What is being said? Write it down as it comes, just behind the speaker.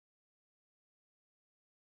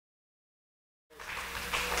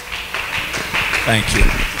Thank you.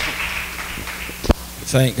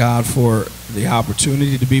 Thank God for the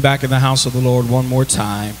opportunity to be back in the house of the Lord one more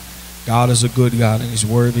time. God is a good God and he's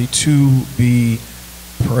worthy to be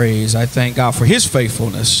praised. I thank God for his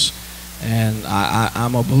faithfulness. And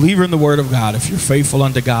I'm a believer in the word of God. If you're faithful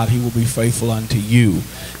unto God, he will be faithful unto you.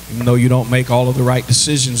 Even though you don't make all of the right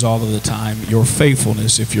decisions all of the time, your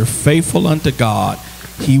faithfulness, if you're faithful unto God,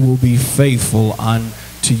 he will be faithful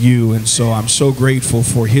unto you. And so I'm so grateful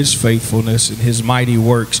for his faithfulness and his mighty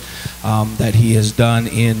works that he has done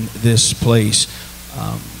in this place.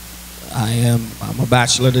 I'm a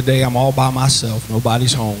bachelor today. I'm all by myself.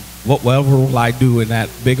 Nobody's home. Whatever will I do in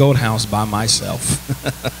that big old house by myself?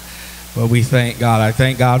 But we thank God. I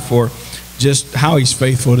thank God for just how he's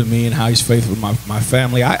faithful to me and how he's faithful to my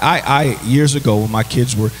family. I years ago when my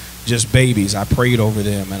kids were just babies, I prayed over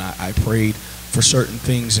them and I prayed for certain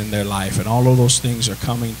things in their life, and all of those things are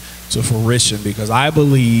coming to fruition because I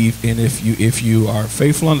believe in if you are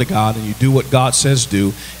faithful unto God and you do what God says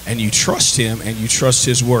do and you trust him and you trust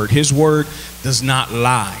his word does not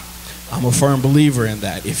lie. I'm a firm believer in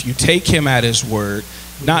that. If you take him at his word,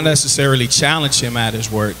 not necessarily challenge him at his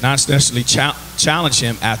word, not necessarily challenge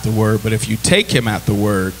him at the word, but if you take him at the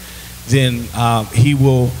word, then he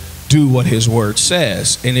will do what his word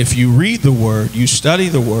says. And if you read the word, you study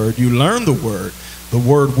the word, you learn the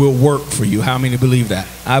word will work for you. How many believe that?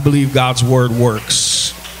 I believe God's word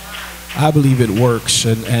works. I believe it works.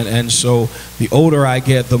 And so the older I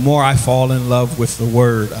get, the more I fall in love with the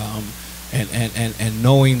word and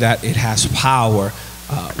knowing that it has power.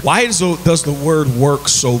 Why does the word work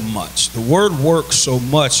so much? The word works so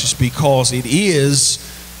much is because it is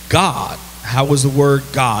God. How was the word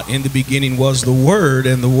God? In the beginning was the word,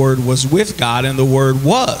 and the word was with God, and the word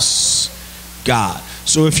was God.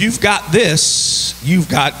 So if you've got this, you've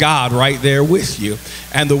got God right there with you.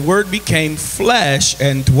 And the word became flesh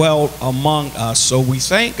and dwelt among us. So we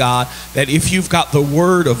thank God that if you've got the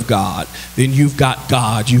word of God, then you've got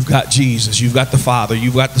God, you've got Jesus, you've got the Father,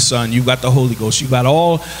 you've got the Son, you've got the Holy Ghost, you've got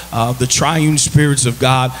all the triune spirits of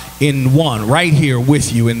God in one right here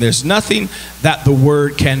with you. And there's nothing that the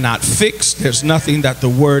word cannot fix. There's nothing that the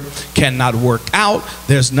word cannot work out.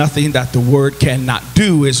 There's nothing that the word cannot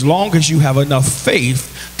do as long as you have enough faith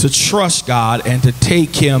to trust God and to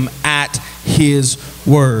take him at his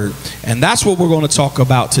word. And that's what we're going to talk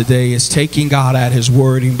about today, is taking God at his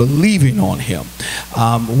word and believing on him.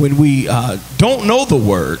 When we don't know the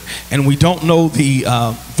word and we don't know the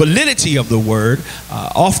validity of the word,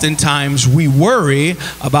 oftentimes we worry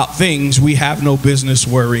about things we have no business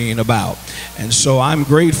worrying about. And so I'm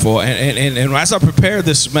grateful. And as I prepared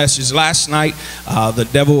this message last night, the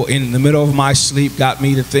devil in the middle of my sleep got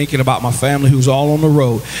me to thinking about my family who's all on the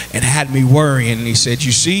road and had me worrying. And he said,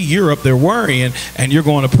 you see, you're up there worrying and you're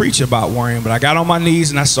going to preach about worrying. But I got on my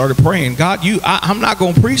knees and I started praying, God, I'm not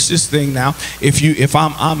going to preach this thing now if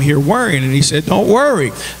I'm here worrying. And he said, don't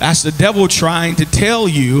worry. That's the devil trying to tell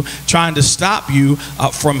you, trying to stop you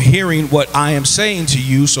from hearing what I am saying to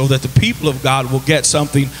you, so that the people of God will get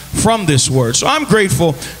something from this word. So I'm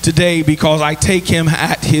grateful today because I take him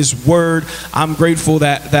at his word. I'm grateful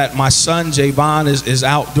that my son Javon is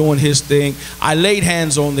out doing his thing. I laid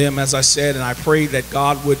hands on them, as I said, and I prayed that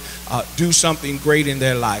God would do something great in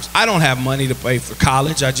their lives. I don't have money to pay for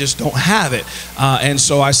college. I just don't have it. And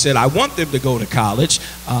so I said, I want them to go to college,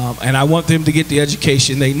 and I want them to get the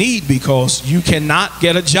education they need, because you cannot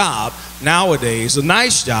get a job nowadays, a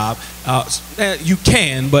nice job. You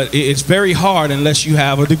can, but it's very hard unless you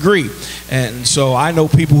have a degree. And so I know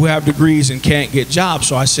people who have degrees and can't get jobs.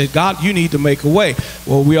 So I said, God, you need to make a way.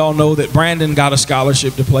 Well, we all know that Brandon got a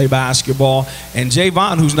scholarship to play basketball, and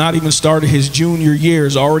Javon, who's not even started his junior year,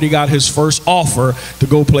 has already got his first offer to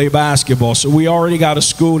go play basketball. So we already got a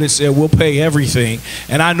school that said we'll pay everything,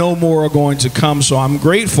 and I know more are going to come. So I'm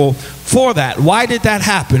grateful for that. Why did that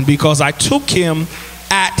happen? Because I took him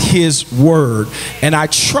at his word, and I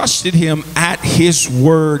trusted him at his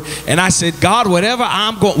word, and I said, God, whatever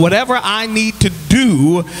I need to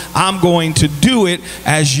do, I'm going to do it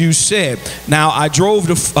as you said. Now, I drove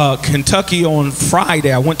to Kentucky on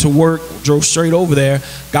Friday. I went to work, drove straight over there,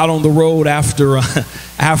 got on the road after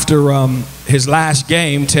his last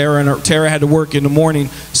game. Tara had to work in the morning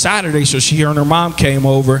Saturday, so she and her mom came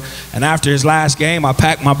over. And after his last game, I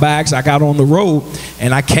packed my bags, I got on the road,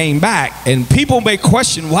 and I came back. And people may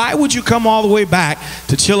question, why would you come all the way back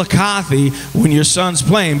to Chillicothe when your son's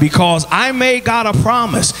playing? Because I made God a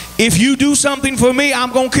promise. If you do something for me,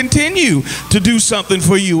 I'm going to continue to do something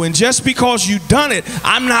for you. And just because you've done it,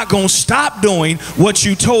 I'm not going to stop doing what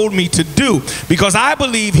you told me to do, because I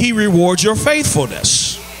believe he rewards your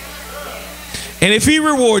faithfulness. And if he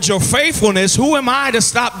rewards your faithfulness, who am I to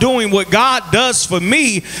stop doing what God does for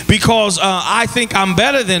me because I think I'm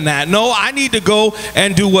better than that? No, I need to go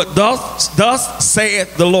and do what thus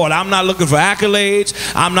saith the Lord. I'm not looking for accolades.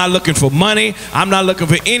 I'm not looking for money. I'm not looking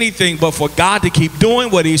for anything but for God to keep doing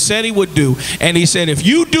what he said he would do. And he said, if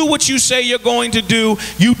you do what you say you're going to do,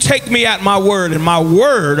 you take me at my word, and my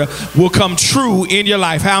word will come true in your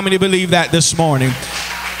life. How many believe that this morning?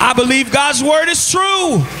 I believe God's word is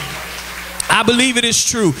true. I believe it is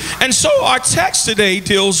true. And so our text today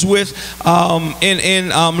deals with in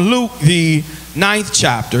Luke, the 9th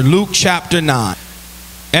chapter, Luke chapter 9.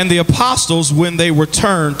 And the apostles, when they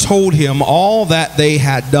returned, told him all that they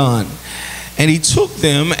had done. And he took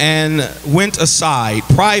them and went aside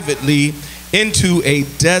privately into a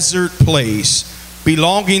desert place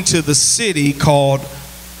belonging to the city called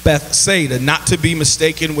Bethsaida, not to be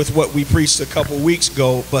mistaken with what we preached a couple weeks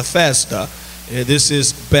ago, Bethesda. This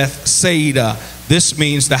is Bethsaida. This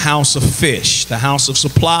means the house of fish, the house of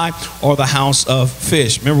supply, or the house of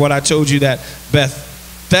fish. Remember what I told you that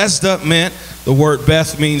Bethesda meant? The word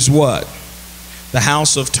Beth means what? The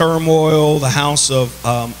house of turmoil, the house of,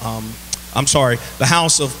 the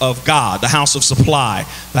house of God, the house of supply,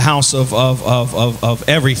 the house of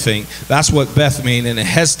everything. That's what Beth means. And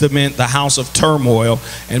Hesda meant the house of turmoil.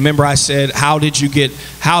 And remember I said, how does you get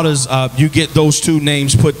those two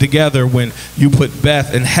names put together when you put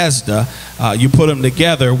Beth and Hesda? You put them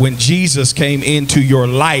together when Jesus came into your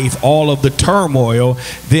life. All of the turmoil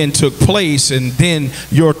then took place, and then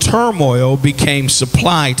your turmoil became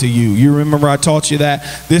supply to you. You remember I taught you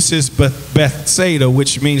that? This is Bethsaida,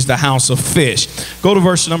 which means the house of fish. Go to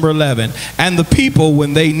verse number 11. And the people,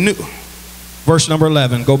 when they knew, verse number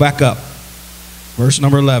 11, go back up. Verse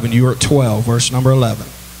number 11, you were at 12, verse number 11.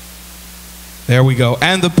 There we go.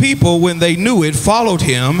 And the people, when they knew it, followed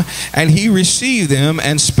him, and he received them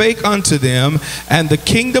and spake unto them and the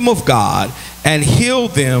kingdom of God, and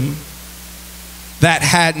healed them that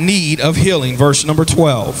had need of healing. Verse number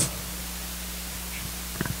 12.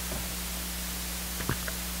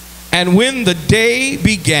 And when the day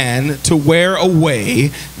began to wear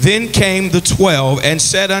away, then came the 12 and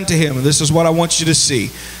said unto him, and this is what I want you to see,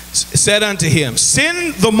 said unto him,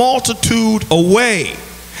 send the multitude away,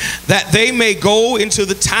 that they may go into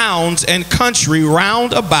the towns and country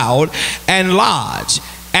round about and lodge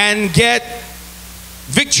and get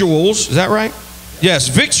victuals. Is that right? Yes,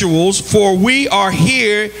 victuals, for we are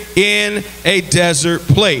here in a desert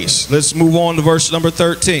place. Let's move on to verse number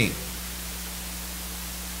 13.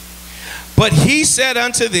 But he said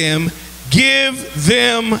unto them, give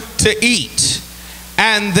them to eat.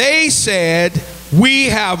 And they said, we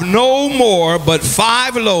have no more but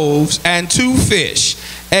 5 loaves and 2 fish,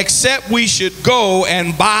 except we should go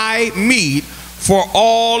and buy meat for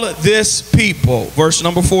all this people. Verse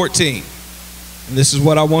number 14. And this is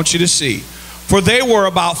what I want you to see. For they were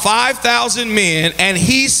about 5,000 men, and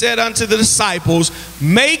he said unto the disciples,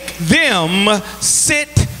 make them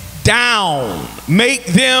sit down. Make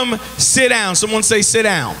them sit down. Someone say sit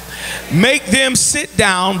down. Make them sit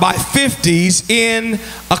down by 50s in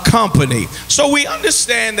a company. So we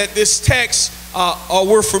understand that this text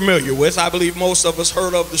we're familiar with. I believe most of us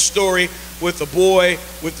heard of the story with the boy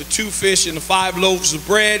with the 2 fish and the 5 loaves of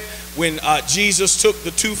bread, when Jesus took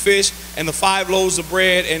the 2 fish and the 5 loaves of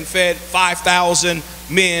bread and fed 5,000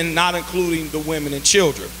 men, not including the women and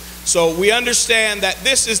children. So we understand that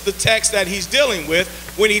this is the text that he's dealing with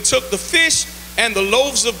when he took the fish and the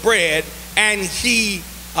loaves of bread and he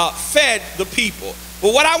fed the people.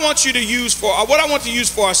 But what I want you to use for, what I want to use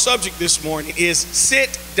for our subject this morning is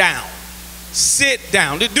sit down. Sit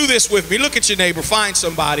down. Do this with me. Look at your neighbor. Find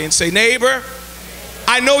somebody and say, neighbor,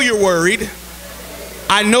 I know you're worried.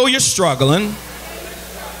 I know you're struggling.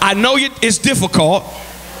 I know it's difficult.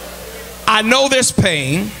 I know there's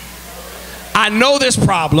pain. I know there's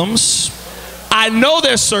problems. I know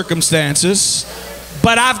there's circumstances.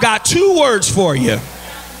 But I've got 2 words for you.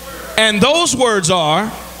 And those words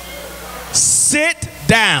are, sit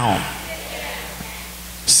down.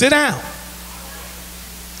 Sit down.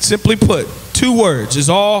 Simply put, 2 words is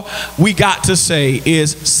all we got to say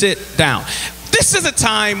is sit down. This is a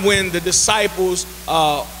time when the disciples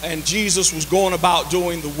and Jesus was going about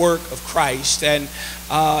doing the work of Christ. And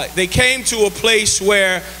they came to a place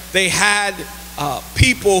where they had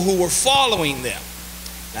people who were following them.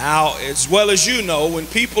 Now, as well as you know, when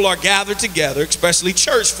people are gathered together, especially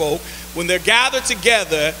church folk, when they're gathered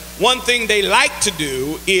together, one thing they like to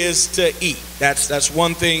do is to eat. That's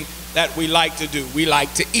one thing that we like to do. We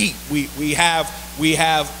like to eat. We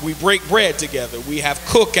break bread together. We have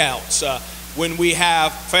cookouts. When we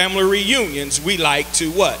have family reunions, we like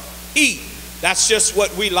to what? Eat. that's just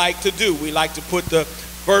what we like to do. We like to put the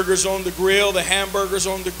burgers on the grill, the hamburgers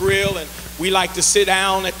on the grill, and we like to sit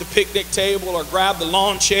down at the picnic table or grab the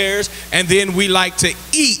lawn chairs, and then we like to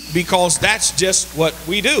eat because that's just what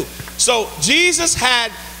we do. So Jesus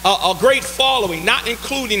had a great following, not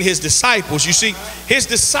including his disciples. You see, his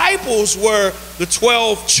disciples were the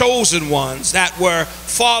 12 chosen ones that were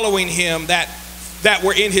following him, that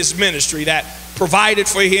were in his ministry, that provided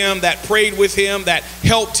for him, that prayed with him, that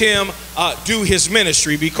helped him do his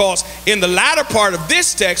ministry. Because in the latter part of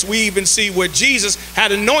this text, we even see where Jesus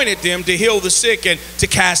had anointed them to heal the sick and to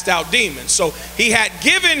cast out demons. So he had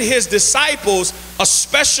given his disciples a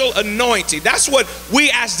special anointing. That's what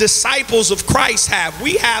we as disciples of Christ have.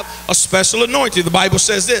 We have a special anointing. The Bible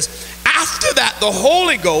says this: after that the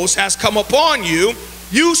Holy Ghost has come upon you,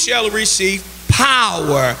 you shall receive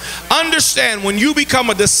power. Understand, when you become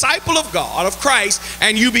a disciple of God, of Christ,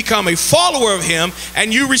 and you become a follower of him,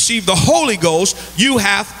 and you receive the Holy Ghost, you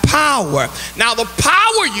have power. Now the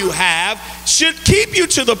power you have should keep you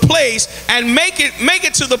to the place and make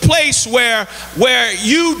it to the place where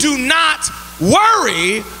you do not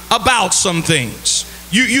worry about some things.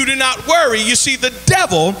 You do not worry. You see, the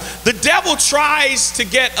devil tries to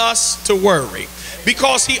get us to worry,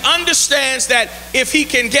 because he understands that if he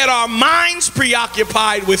can get our minds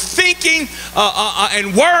preoccupied with thinking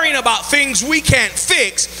and worrying about things we can't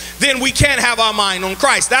fix, then we can't have our mind on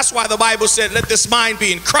Christ. That's why the Bible said, let this mind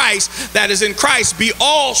be in Christ that is in Christ be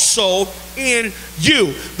also in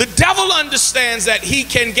you. The devil understands that he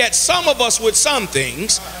can get some of us with some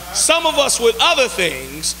things, some of us with other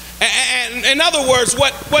things. And in other words,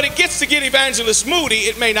 what it gets to get Evangelist Moody,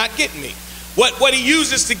 it may not get me. What he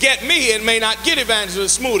uses to get me, it may not get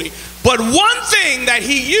Evangelist Moody. But one thing that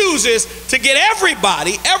he uses to get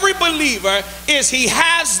everybody, every believer, is he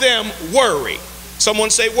has them worry.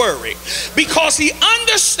 Someone say worry. Because he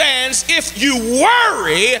understands if you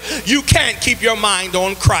worry, you can't keep your mind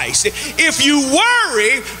on Christ. If you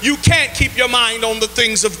worry, you can't keep your mind on the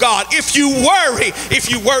things of God. If you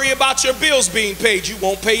worry about your bills being paid, you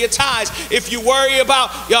won't pay your tithes. If you worry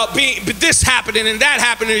about this happening and that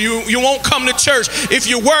happening, you won't come to church. If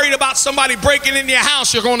you're worried about somebody breaking into your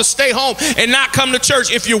house, you're going to stay home and not come to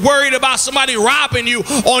church. If you're worried about somebody robbing you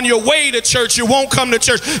on your way to church, you won't come to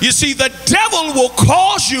church. You see, the devil will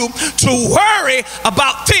cause you to worry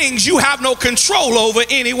about things you have no control over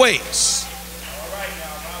anyways.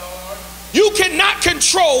 You cannot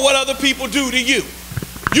control what other people do to you.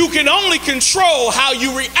 You can only control how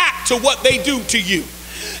you react to what they do to you.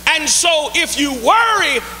 And so if you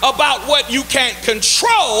worry about what you can't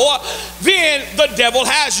control, then the devil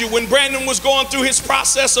has you. When Brandon was going through his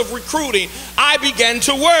process of recruiting, I began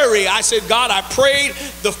to worry. I said, God, I prayed.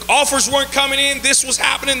 The offers weren't coming in. This was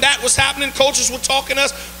happening. That was happening. Coaches were talking to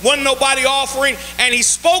us. Wasn't nobody offering. And he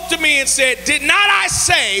spoke to me and said, did not I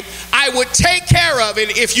say I would take care of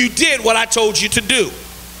it if you did what I told you to do?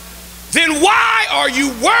 Then why are you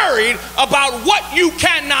worried about what you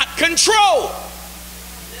cannot control?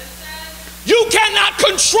 You cannot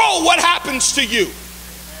control what happens to you.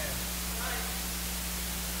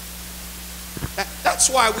 That's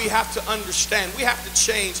why we have to understand. We have to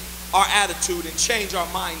change our attitude and change our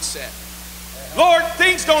mindset. Lord,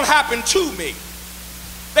 things don't happen to me.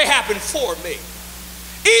 They happen for me.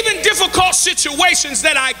 Even difficult situations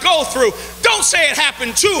that I go through, don't say it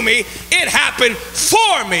happened to me. It happened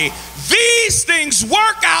for me. These things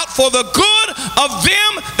work out for the good of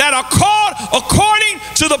them that are called according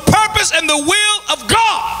to the purpose and the will of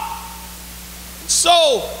God.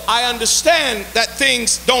 So I understand that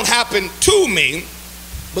things don't happen to me,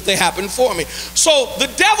 but they happen for me. So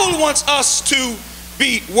the devil wants us to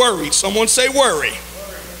be worried. Someone say worry.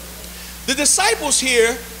 The disciples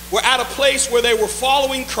here were at a place where they were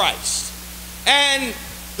following Christ, and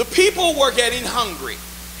the people were getting hungry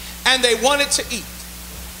and they wanted to eat.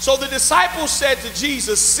 So the disciples said to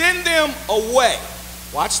Jesus, send them away.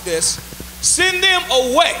 Watch this. Send them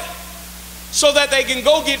away so that they can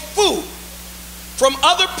go get food from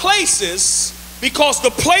other places, because the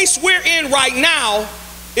place we're in right now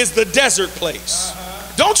is the desert place.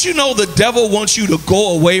 Don't you know the devil wants you to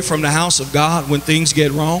go away from the house of God when things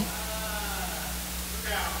get wrong?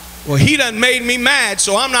 Well, he done made me mad,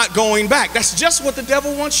 so I'm not going back. That's just what the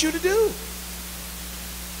devil wants you to do.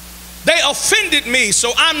 They offended me,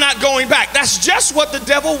 so I'm not going back. That's just what the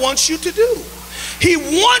devil wants you to do. He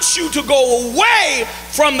wants you to go away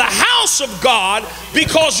from the house of God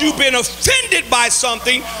because you've been offended by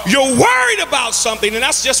something. You're worried about something. And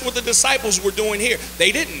that's just what the disciples were doing here.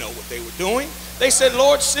 They didn't know what they were doing. They said,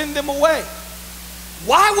 Lord, send them away.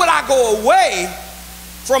 Why would I go away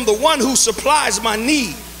from the one who supplies my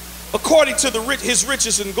need according to his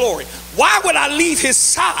riches and glory? Why would I leave his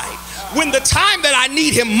side when the time that I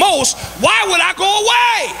need him most? Why would I go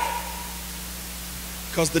away?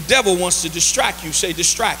 Because the devil wants to distract you. Say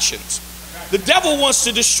distractions. The devil wants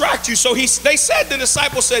to distract you. So they said, the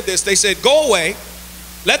disciples said this. They said, go away,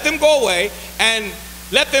 let them go away, and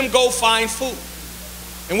let them go find food.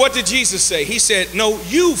 And what did Jesus say? He said, no,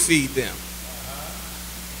 you feed them.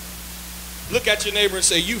 Look at your neighbor and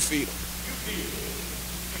say, you feed them.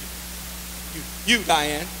 You,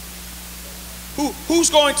 Diane. Who's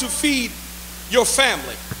going to feed your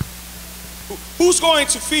family? Who's going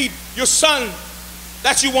to feed your son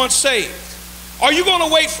that you once saved? Are you going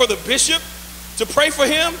to wait for the bishop to pray for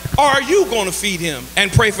him, or are you going to feed him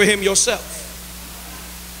and pray for him yourself?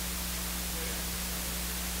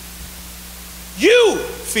 You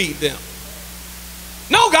feed them.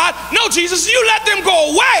 No, God, no, Jesus, you let them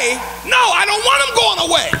go away. No, I don't want them going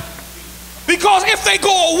away. Because if they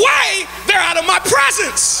go away, they're out of my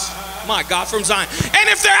presence. My God, from Zion. And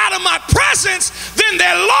if they're out of my presence, then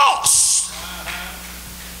they're lost.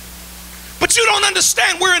 But you don't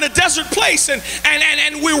understand, we're in a desert place and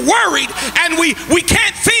we're worried and we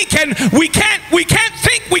can't think and we can't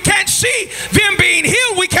see them being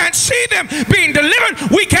healed, we can't see them being delivered,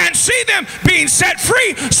 we can't see them being set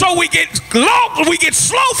free. So we get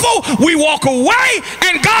slowful, we walk away,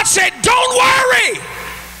 and God said, don't worry.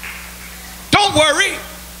 Don't worry.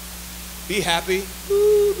 Be happy.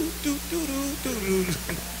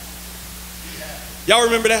 Y'all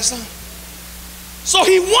remember that song? So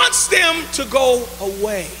he wants them to go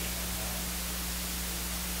away.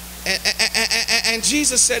 And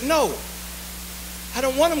Jesus said, no, I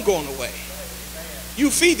don't want them going away.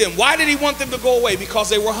 You feed them. Why did he want them to go away? Because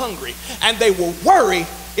they were hungry and they were worried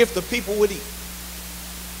if the people would eat.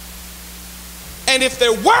 And if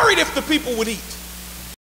they're worried if the people would eat,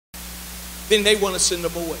 then they want to send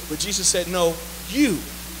them away. But Jesus said, no, you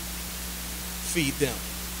feed them.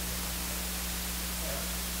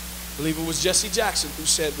 I believe it was Jesse Jackson who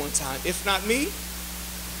said one time, if not me,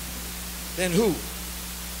 then who?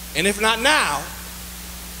 And if not now,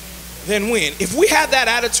 then when? If we have that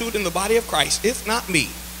attitude in the body of Christ, if not me,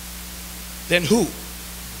 then who?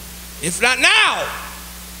 If not now,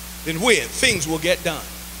 then when? Things will get done.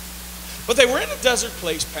 But they were in a desert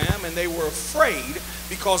place, Pam, and they were afraid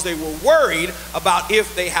because they were worried about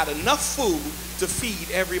if they had enough food to feed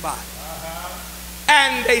everybody.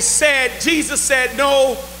 And they said, Jesus said,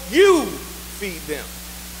 no, you feed them.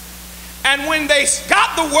 And when they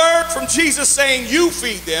got the word from Jesus saying, you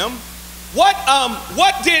feed them, what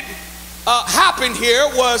did happen here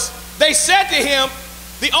was they said to him,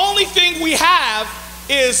 the only thing we have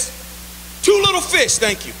is 2 little fish,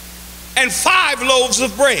 thank you, and 5 loaves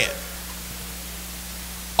of bread.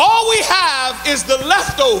 All we have is the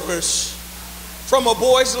leftovers from a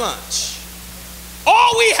boy's lunch.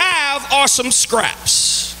 All we have are some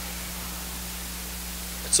scraps.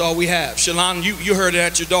 That's all we have. Shalon, you heard it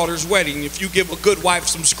at your daughter's wedding. If you give a good wife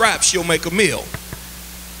some scraps, she'll make a meal.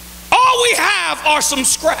 All we have are some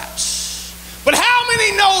scraps. But how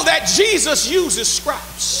many know that Jesus uses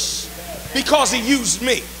scraps? Because he used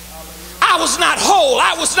me. I was not whole.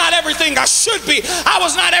 I was not everything I should be. I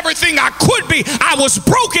was not everything I could be. I was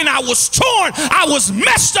broken. I was torn. I was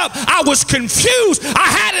messed up. I was confused. I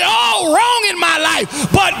had it all wrong in my life.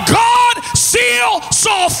 But God still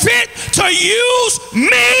saw fit to use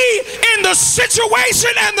me in the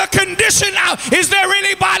situation and the condition. Now, is there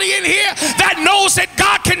anybody in here that knows that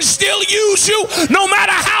God can still use you no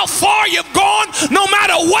matter how far you've gone, no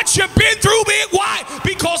matter what you've been through? Why?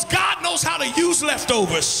 Because God knows how to use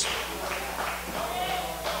leftovers.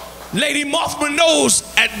 Lady Maughmer knows,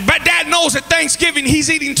 but Dad knows at Thanksgiving he's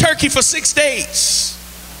eating turkey for 6 days.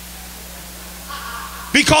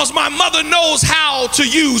 Because my mother knows how to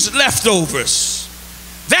use leftovers.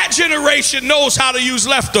 That generation knows how to use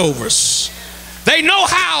leftovers. They know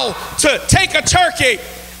how to take a turkey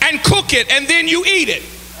and cook it and then you eat it.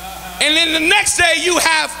 And then the next day you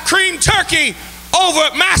have creamed turkey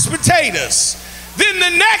over mashed potatoes. Then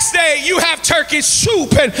the next day you have turkey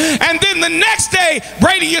soup, and then the next day,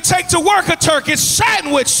 Brady, you take to work a turkey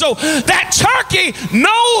sandwich. So that turkey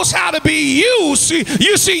knows how to be used.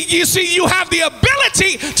 You see, you have the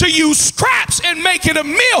ability to use scraps and make it a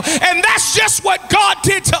meal, and that's just what God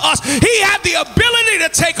did to us. He had the ability to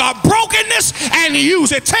take our brokenness and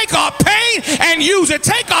use it, take our pain and use it,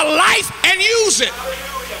 take our life and use it.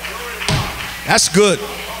 That's good.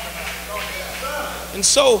 And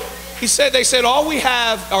so they said, all we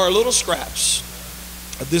have are little scraps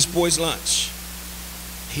of this boy's lunch.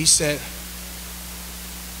 He said,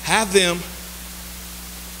 have them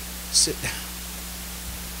sit down.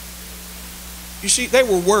 You see, they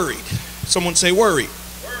were worried. Someone say worried.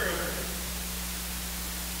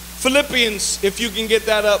 Philippians, if you can get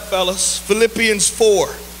that up, fellas. Philippians 4,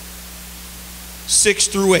 6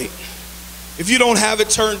 through 8. If you don't have it,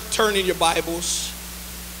 turn in your Bibles.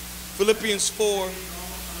 Philippians 4.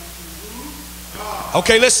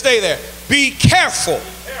 Okay, let's stay there. Be careful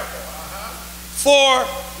for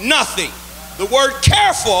nothing. The word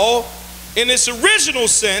careful in its original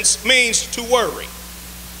sense means to worry.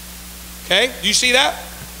 Okay, do you see that?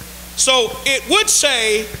 So it would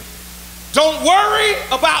say, don't worry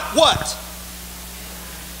about what?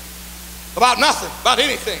 About nothing, about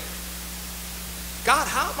anything. God,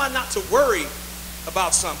 how am I not to worry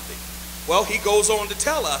about something? Well, he goes on to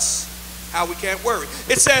tell us how we can't worry.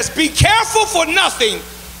 It says, be careful for nothing,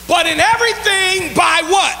 but in everything by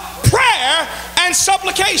what? Prayer and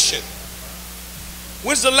supplication.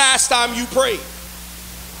 When's the last time you prayed?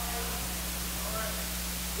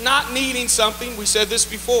 Not needing something, we said this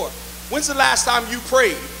before. When's the last time you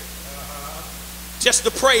prayed? Just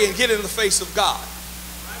to pray and get in the face of God.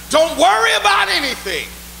 Don't worry about anything,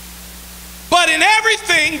 but in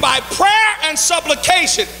everything by prayer and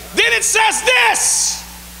supplication. Then it says this,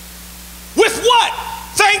 with what?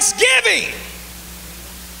 Thanksgiving.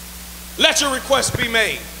 Let your request be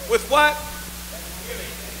made. With what?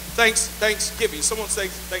 Thanksgiving. Someone say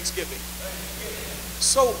Thanksgiving.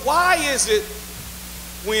 So why is it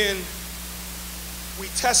when we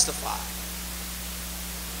testify,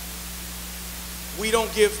 we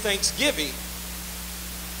don't give thanksgiving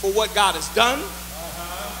for what God has done,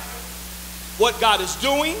 what God is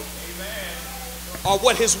doing, or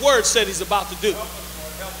what his word said he's about to do?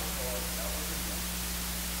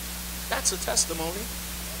 That's a testimony.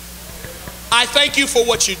 I thank you for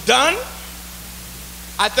what you've done.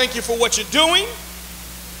 I thank you for what you're doing.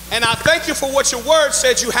 And I thank you for what your word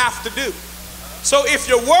said you have to do. So if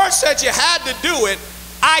your word said you had to do it,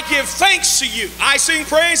 I give thanks to you. I sing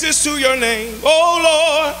praises to your name. Oh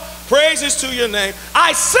Lord, praises to your name.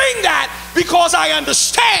 I sing that because I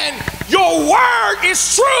understand your word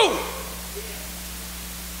is true.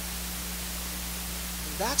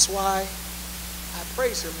 That's why I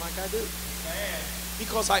praise him like I do.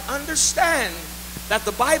 Because I understand that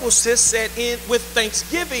the Bible said with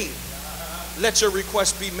thanksgiving, let your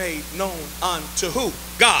request be made known unto who?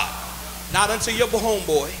 God. Not unto your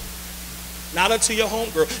homeboy. Not unto your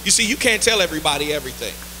homegirl. You see, you can't tell everybody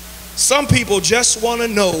everything. Some people just want to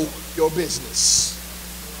know your business.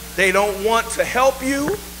 They don't want to help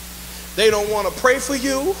you. They don't want to pray for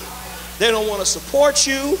you. They don't want to support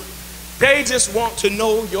you. They just want to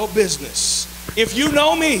know your business. If you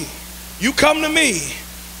know me, you come to me,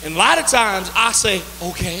 and a lot of times I say,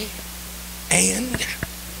 okay, and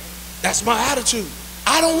that's my attitude.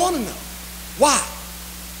 I don't want to know. Why?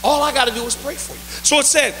 All I got to do is pray for you. So it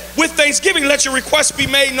said, with thanksgiving, let your requests be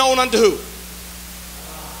made known unto who?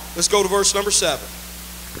 Let's go to verse number 7.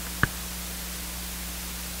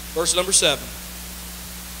 Verse number 7.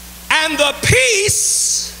 And the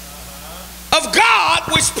peace of God,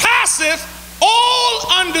 which passeth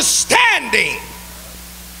all understanding,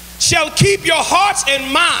 shall keep your hearts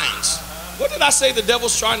and minds. What did I say the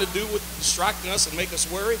devil's trying to do with distracting us and make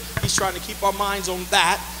us worry? He's trying to keep our minds on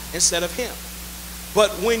that instead of him.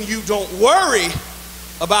 But when you don't worry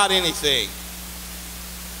about anything,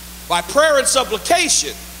 by prayer and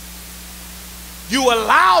supplication, you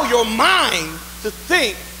allow your mind to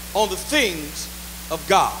think on the things of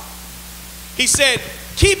God. He said,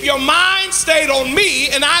 keep your mind stayed on me,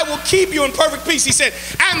 and I will keep you in perfect peace. He said,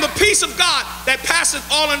 and the peace of God that passeth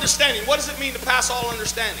all understanding. What does it mean to pass all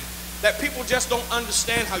understanding? That people just don't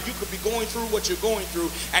understand how you could be going through what you're going through,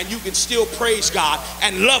 and you can still praise God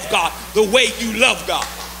and love God the way you love God.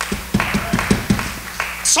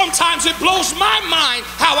 Sometimes it blows my mind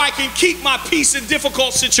how I can keep my peace in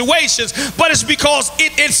difficult situations, but it's because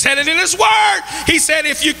it said it in his word. He said,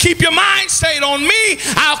 if you keep your mind stayed on me,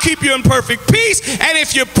 I'll keep you in perfect peace. And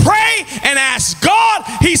if you pray and ask God,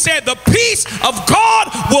 he said, the peace of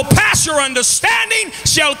God will pass your understanding,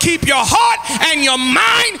 shall keep your heart and your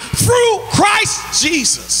mind through Christ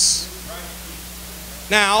Jesus.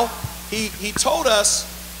 Now, he told us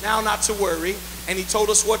now not to worry. And he told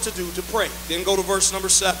us what to do to pray. Then go to verse number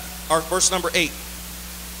 7, or verse number 8.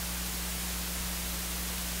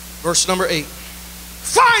 Verse number 8.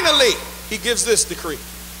 Finally, he gives this decree.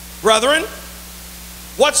 Brethren,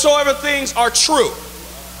 whatsoever things are true.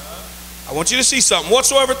 I want you to see something.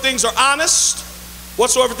 Whatsoever things are honest,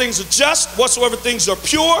 whatsoever things are just, whatsoever things are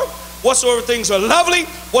pure, whatsoever things are lovely,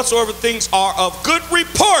 whatsoever things are of good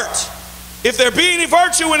report. If there be any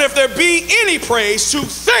virtue and if there be any praise, to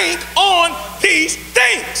think on these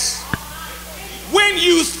things. when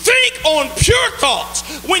you think on pure thoughts,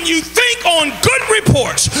 when you think on good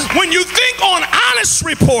reports, when you think on honest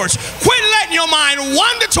reports, quit letting your mind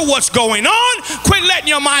wander to what's going on, quit letting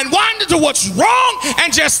your mind wander to what's wrong,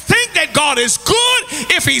 and just think that God is good.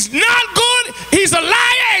 If he's not good, he's a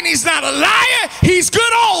liar, and he's not a liar, he's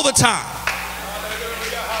good all the time.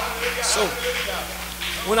 So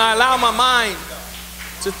when I allow my mind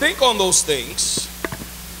to think on those things,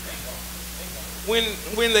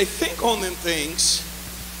 when they think on them things,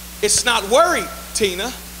 it's not worried,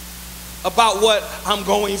 Tina, about what I'm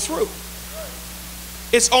going through.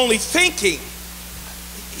 It's only thinking.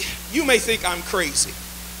 You may think I'm crazy,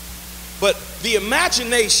 but the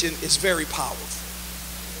imagination is very powerful.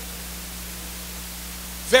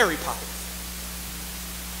 Very powerful.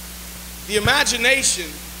 The imagination,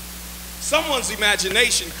 someone's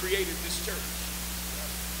imagination created this church.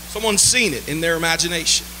 Someone's seen it in their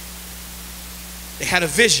imagination. They had a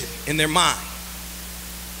vision in their mind.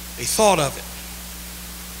 They thought of it.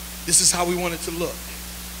 This is how we want it to look.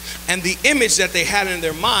 And the image that they had in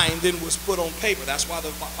their mind then was put on paper. That's why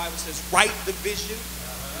the Bible says, write the vision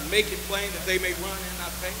and make it plain that they may run and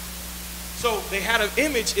not faint. So they had an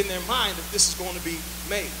image in their mind that this is going to be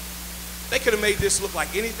made. They could have made this look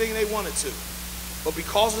like anything they wanted to. But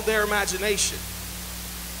because of their imagination,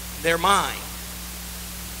 their mind.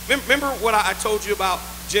 Remember what I told you about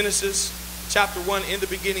Genesis chapter 1? In the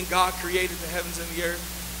beginning, God created the heavens and the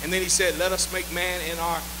earth. And then he said, let us make man in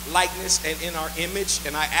our likeness and in our image.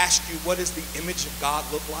 And I ask you, what does the image of God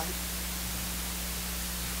look like?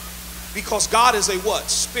 Because God is a what?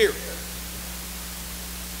 Spirit.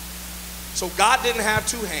 So God didn't have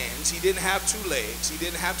two hands. He didn't have two legs. He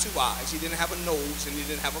didn't have two eyes. He didn't have a nose, and he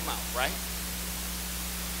didn't have a mouth, right?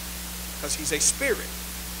 Because he's a spirit.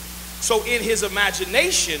 So in his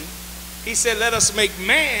imagination, he said, let us make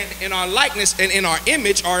man in our likeness and in our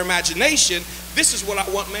image, our imagination. This is what I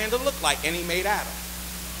want man to look like. And he made Adam.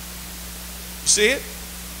 You see it?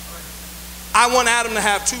 I want Adam to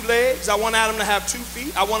have 2 legs. I want Adam to have 2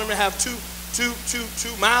 feet. I want him to have two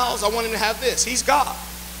mouths. I want him to have this. He's God.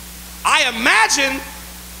 I imagine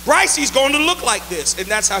Brycey's going to look like this. And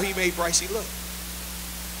that's how he made Brycey look.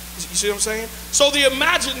 You see what I'm saying? So the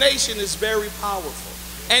imagination is very powerful.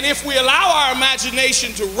 And if we allow our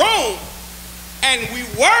imagination to roam and we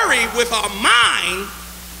worry with our mind,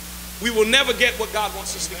 we will never get what God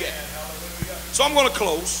wants us to get. So I'm going to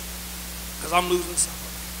close because I'm losing some.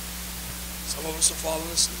 Some of us are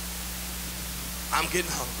falling asleep. I'm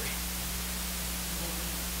getting hungry.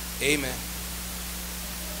 Amen.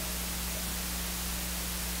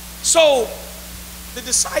 So the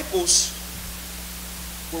disciples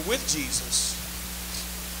were with Jesus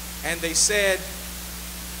and they said,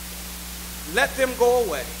 let them go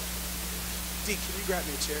away. D, can you grab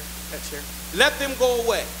me a chair? That chair. Let them go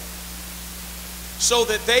away so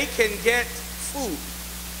that they can get food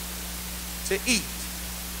to eat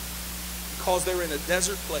because they're in a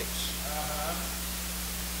desert place.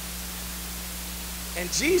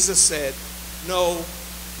 And Jesus said, no,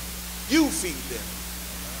 you feed them.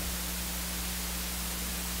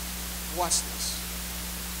 Watch this.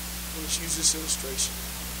 Let's use this illustration.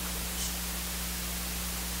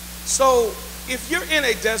 So, if you're in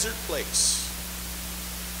a desert place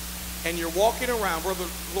and you're walking around, Brother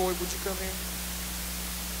Lloyd, would you come in?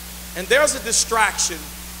 And there's a distraction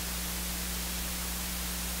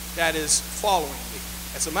that is following me.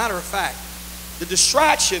 As a matter of fact, the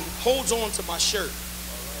distraction holds on to my shirt.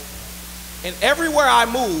 And everywhere I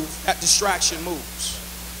move, that distraction moves.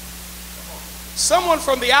 Someone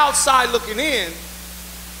from the outside looking in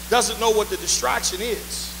doesn't know what the distraction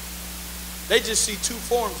is. They just see 2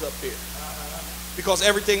 forms up here. Because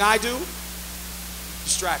everything I do,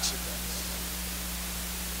 distraction does.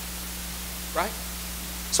 Right?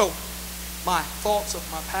 So, my thoughts of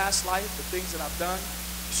my past life, the things that I've done,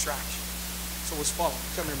 distraction. So it's following.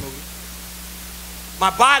 Come here, movie. My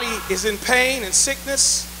body is in pain and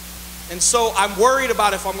sickness, and so I'm worried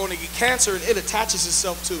about if I'm going to get cancer, and it attaches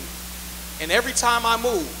itself to me. And every time I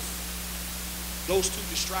move, those 2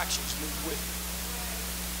 distractions move with me.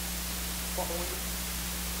 Following?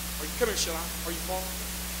 Are you, come here, Shalon. Are you following?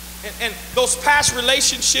 And those past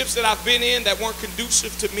relationships that I've been in that weren't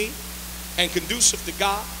conducive to me and conducive to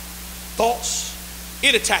God, thoughts,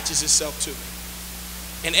 it attaches itself to me.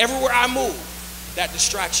 And everywhere I move, that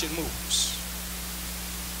distraction moves.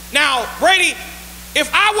 Now, Brady, if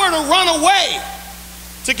I were to run away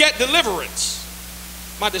to get deliverance,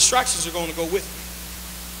 my distractions are going to go with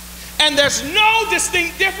me. And there's no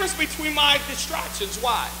distinct difference between my distractions.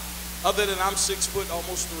 Why? Other than I'm 6 foot,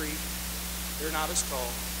 almost 3. They're not as tall.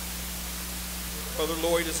 Brother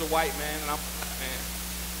Lloyd is a white man and I'm a black man.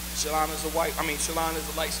 Shalana's a white, Shalana's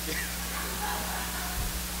a light skin.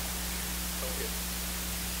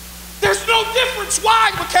 There's no difference.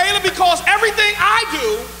 Why, Michaela? Because everything I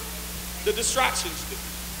do, the distractions do.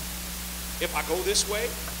 If I go this way,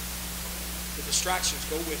 the distractions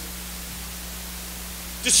go with me.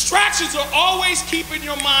 Distractions are always keeping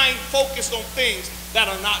your mind focused on things that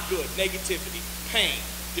are not good. Negativity, pain,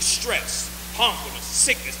 distress, harmfulness,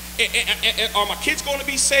 sickness. Are my kids going to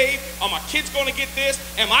be saved? Are my kids going to get this?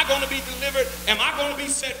 Am I going to be delivered? Am I going to be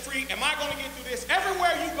set free? Am I going to get through this?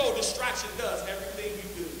 Everywhere you go, distraction does everything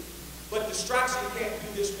you do. But distraction can't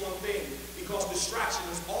do this one thing, because distraction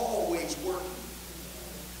is always working.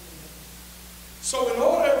 So in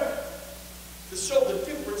order to show the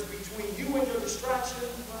difference between you and your distraction,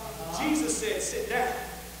 Jesus said, sit down.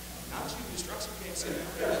 Not you, distraction can't sit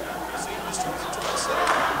down. See, distraction trying to sit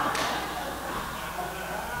down.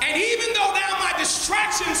 And even though now my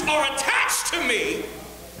distractions are attached to me,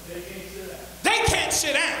 they can't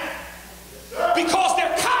sit down. Because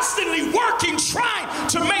they're constantly working, trying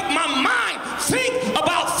to make my mind think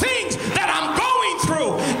about things that I'm going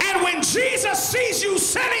through. And when Jesus sees you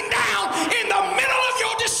sitting down in the middle of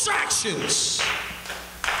your distractions,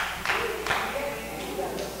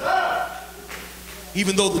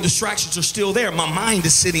 even though the distractions are still there, my mind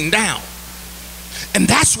is sitting down. And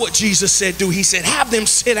that's what Jesus said do. He said, have them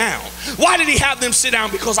sit down. Why did he have them sit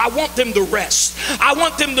down? Because I want them to rest. I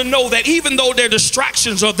want them to know that even though their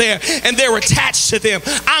distractions are there and they're attached to them,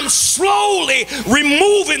 I'm slowly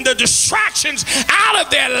removing the distractions out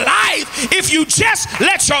of their life. If you just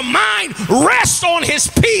let your mind rest on his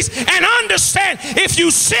peace and understand, if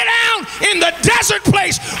you sit down in the desert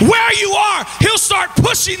place where you are, he'll start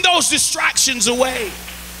pushing those distractions away.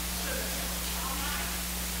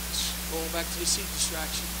 Back to the seat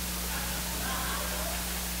distraction.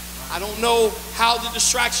 I don't know how the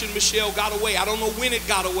distraction, Michelle, got away. I don't know when it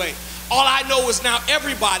got away. All I know is now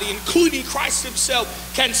everybody, including Christ himself,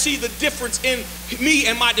 can see the difference in me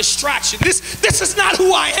and my distraction. This is not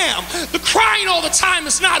who I am. The crying all the time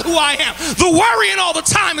is not who I am. The worrying all the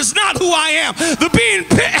time is not who I am.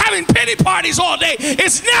 Having pity parties all day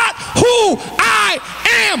is not who I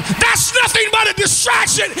am. That's nothing but a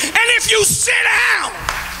distraction. And if you sit down,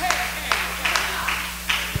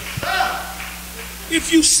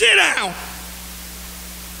 if you sit down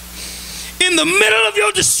in the middle of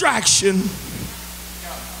your distraction,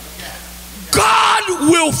 God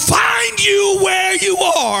will find you where you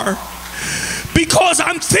are, because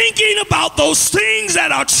I'm thinking about those things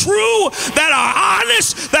that are true, that are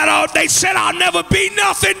honest, they said I'll never be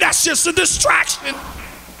nothing. That's just a distraction.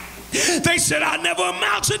 They said I'll never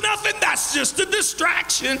amount to nothing. That's just a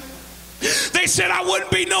distraction. They said I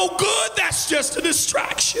wouldn't be no good. That's just a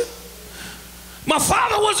distraction. My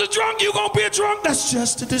father was a drunk, you're going to be a drunk. That's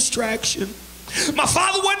just a distraction. My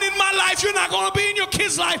father wasn't in my life, you're not going to be in your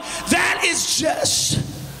kid's life. That is just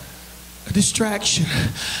a distraction.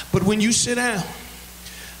 But when you sit down,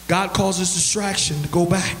 God causes distraction to go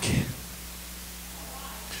back.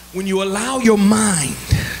 When you allow your mind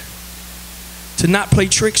to not play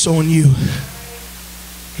tricks on you,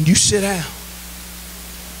 and you sit down,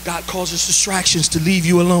 God causes distractions to leave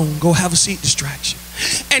you alone. Go have a seat distraction.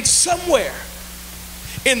 And somewhere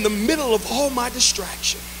in the middle of all my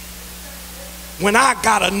distraction, when I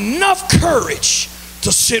got enough courage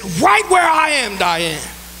to sit right where I am, Diane,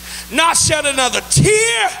 not shed another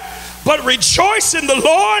tear, but rejoice in the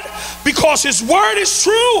Lord because his word is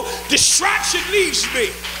true, distraction leaves me.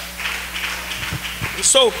 And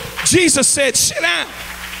so Jesus said, sit down.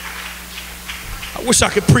 I wish I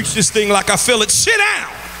could preach this thing like I feel it. Sit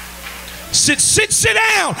down. Sit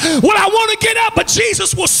down. Well, I want to get up, but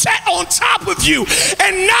Jesus will sit on top of you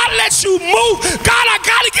and not let you move. God, I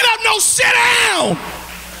got to get up. No, sit down.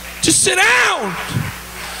 Just sit down.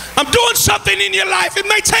 I'm doing something in your life. It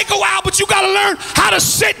may take a while, but you got to learn how to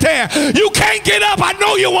sit there. You can't get up. I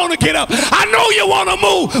know you want to get up. I know you want to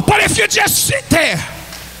move. But if you just sit there,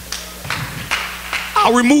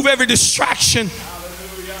 I'll remove every distraction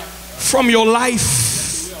from your life.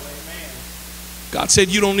 God said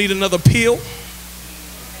you don't need another pill.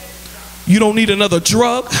 You don't need another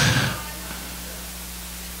drug.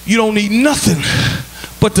 You don't need nothing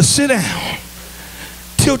but to sit down.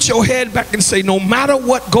 Tilt your head back and say, no matter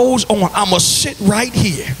what goes on, I'm going to sit right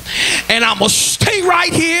here. And I'm going to stay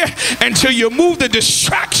right here until you move the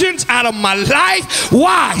distractions out of my life.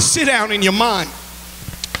 Why? Sit down in your mind.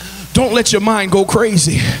 Don't let your mind go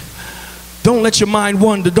crazy. Don't let your mind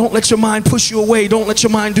wander. Don't let your mind push you away. Don't let your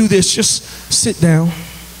mind do this. Just sit down.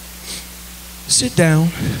 Sit down.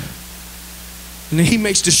 And then he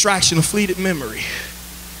makes distraction a fleeting memory.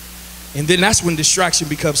 And then that's when distraction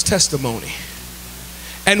becomes testimony.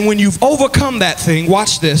 And when you've overcome that thing,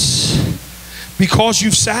 watch this, because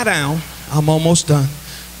you've sat down, I'm almost done.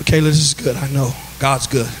 Michaela, this is good. I know God's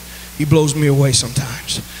good. He blows me away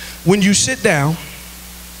sometimes. When you sit down,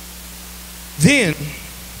 then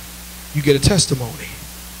you get a testimony.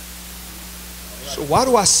 So why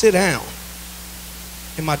do I sit down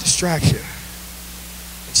in my distraction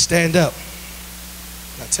and stand up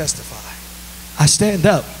and I testify? I stand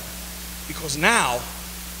up because now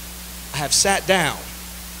I have sat down.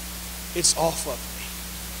 It's off of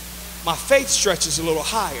me. My faith stretches a little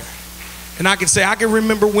higher. And I can say, I can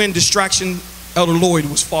remember when distraction Elder Lloyd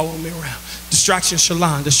was following me around. Distraction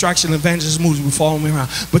Shalon, distraction Evangelist Moody were following me around.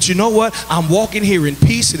 But you know what? I'm walking here in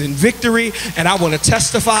peace and in victory, and I want to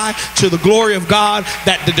testify to the glory of God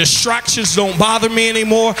that the distractions don't bother me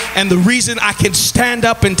anymore. And the reason I can stand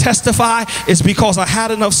up and testify is because I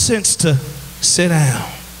had enough sense to sit down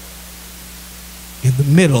in the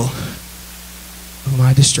middle of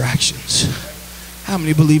my distractions. How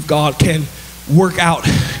many believe God can work out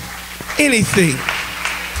anything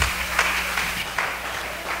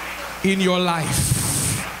in your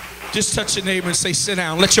life? Just touch your neighbor and say, sit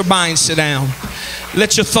down. Let your mind sit down.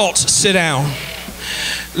 Let your thoughts sit down.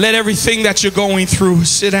 Let everything that you're going through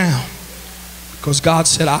sit down. Because God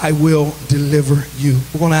said, I will deliver you.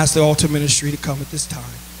 We're going to ask the altar ministry to come at this time.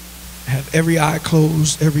 Have every eye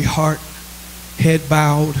closed, every heart, head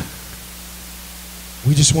bowed.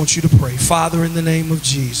 We just want you to pray. Father, in the name of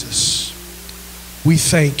Jesus, we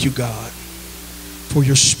thank you, God, for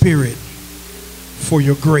your spirit, for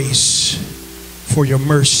your grace, for your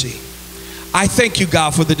mercy. I thank you,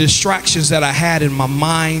 God, for the distractions that I had in my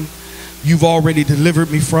mind. You've already delivered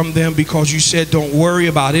me from them because you said, don't worry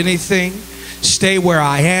about anything. Stay where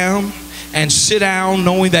I am and sit down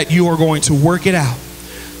knowing that you are going to work it out.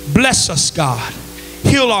 Bless us, God.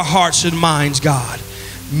 Heal our hearts and minds, God.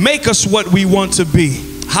 Make us what we want to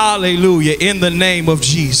be. Hallelujah. In the name of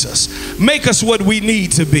Jesus. Make us what we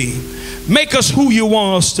need to be. Make us who you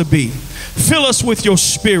want us to be. Fill us with your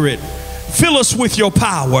spirit. Fill us with your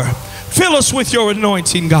power. Fill us with your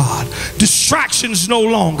anointing, God. Distractions no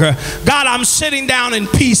longer. God, I'm sitting down in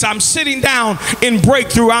peace. I'm sitting down in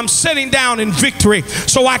breakthrough. I'm sitting down in victory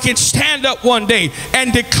so I can stand up one day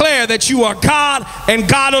and declare that you are God and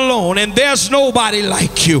God alone, and there's nobody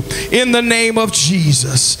like you. In the name of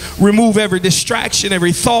Jesus, remove every distraction,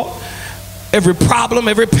 every thought, every problem,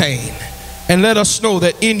 every pain, and let us know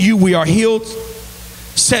that in you we are healed,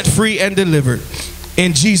 set free, and delivered.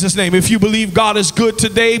 In Jesus' name. If you believe God is good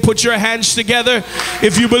today, put your hands together.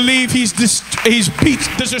 If you believe he's beat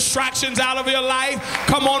the distractions out of your life,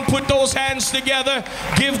 come on, put those hands together.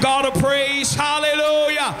 Give God a praise.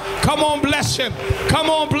 Hallelujah. Come on, bless him. Come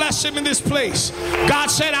on, bless him in this place. God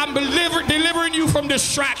said, I'm delivering you from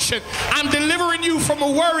distraction. I'm delivering you from a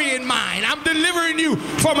worrying mind. I'm delivering you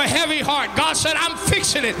from a heavy heart. God said, I'm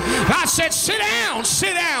fixing it. God said, sit down,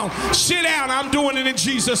 sit down, sit down. I'm doing it in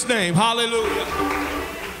Jesus' name. Hallelujah.